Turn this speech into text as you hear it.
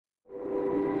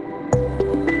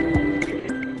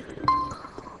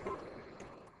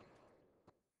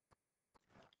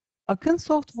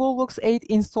AKINSOFT WOLVOX 8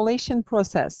 installation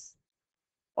process.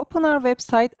 Open our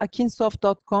website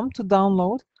akinsoft.com to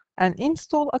download and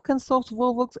install AKINSOFT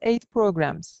WOLVOX 8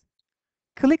 programs.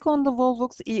 Click on the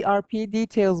WOLVOX ERP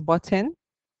Details button.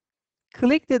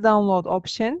 Click the Download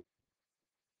option.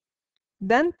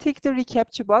 Then tick the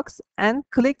reCAPTCHA box and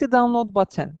click the Download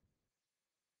button.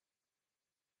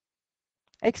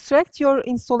 Extract your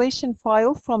installation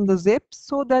file from the zip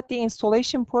so that the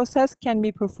installation process can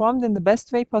be performed in the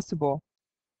best way possible.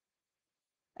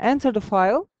 Enter the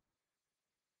file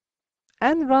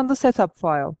and run the setup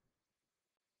file.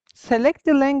 Select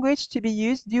the language to be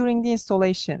used during the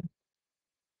installation.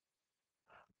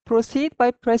 Proceed by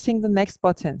pressing the next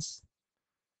buttons.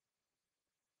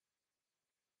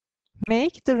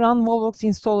 Make the Run WOLVOX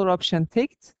Installer option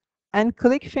ticked and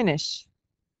click Finish.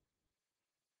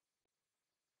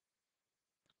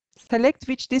 Select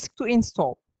which disk to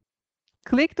install.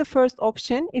 Click the first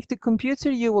option if the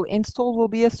computer you will install will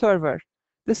be a server,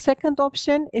 the second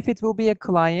option if it will be a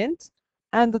client,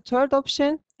 and the third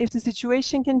option if the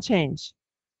situation can change.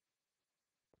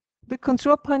 The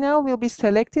control panel will be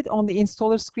selected on the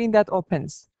installer screen that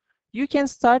opens. You can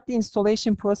start the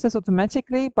installation process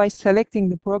automatically by selecting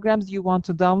the programs you want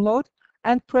to download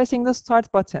and pressing the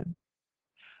Start button.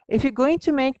 If you're going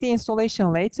to make the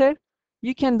installation later,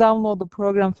 you can download the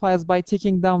program files by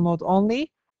ticking Download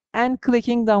Only and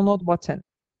clicking Download button.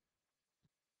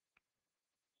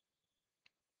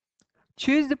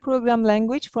 Choose the program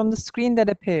language from the screen that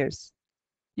appears.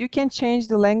 You can change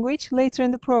the language later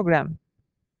in the program.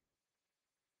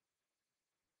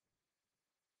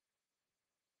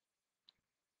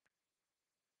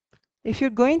 If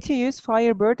you're going to use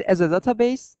Firebird as a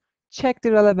database, check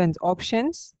the relevant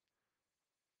options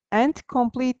and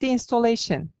complete the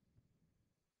installation.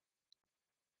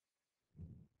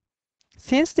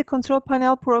 Since the control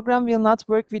panel program will not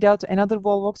work without another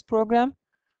WOLVOX program,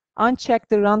 uncheck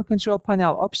the Run Control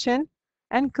Panel option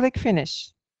and click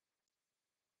Finish.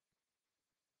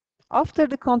 After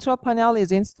the control panel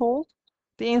is installed,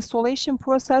 the installation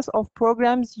process of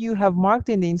programs you have marked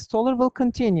in the installer will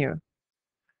continue.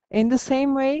 In the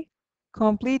same way,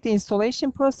 complete the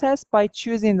installation process by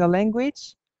choosing the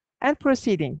language and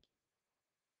proceeding.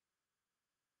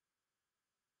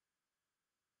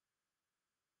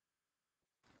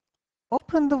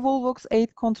 Open the WOLVOX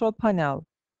 8 control panel.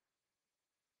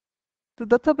 The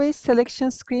database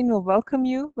selection screen will welcome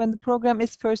you when the program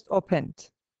is first opened.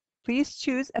 Please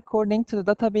choose according to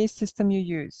the database system you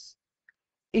use.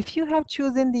 If you have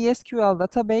chosen the SQL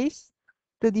database,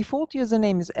 the default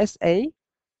username is SA,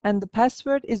 and the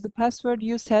password is the password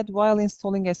you set while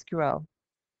installing SQL.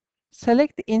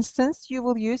 Select the instance you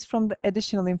will use from the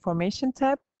Additional Information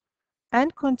tab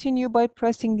and continue by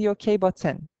pressing the OK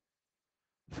button.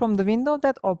 From the window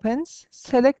that opens,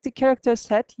 select the character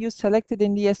set you selected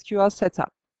in the SQL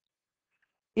setup.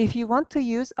 If you want to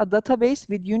use a database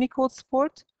with Unicode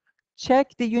support,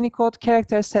 check the Unicode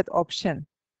character set option.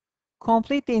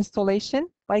 Complete the installation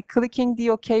by clicking the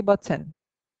OK button.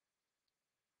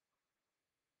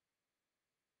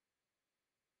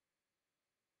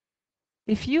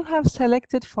 If you have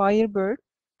selected Firebird,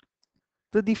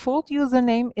 the default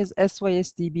username is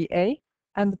SYSDBA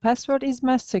and the password is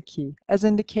master key, as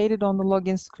indicated on the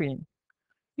login screen.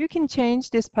 You can change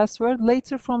this password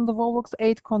later from the WOLVOX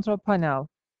 8 control panel.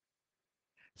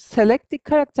 Select the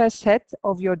character set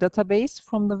of your database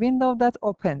from the window that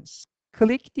opens.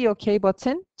 Click the OK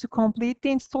button to complete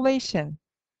the installation.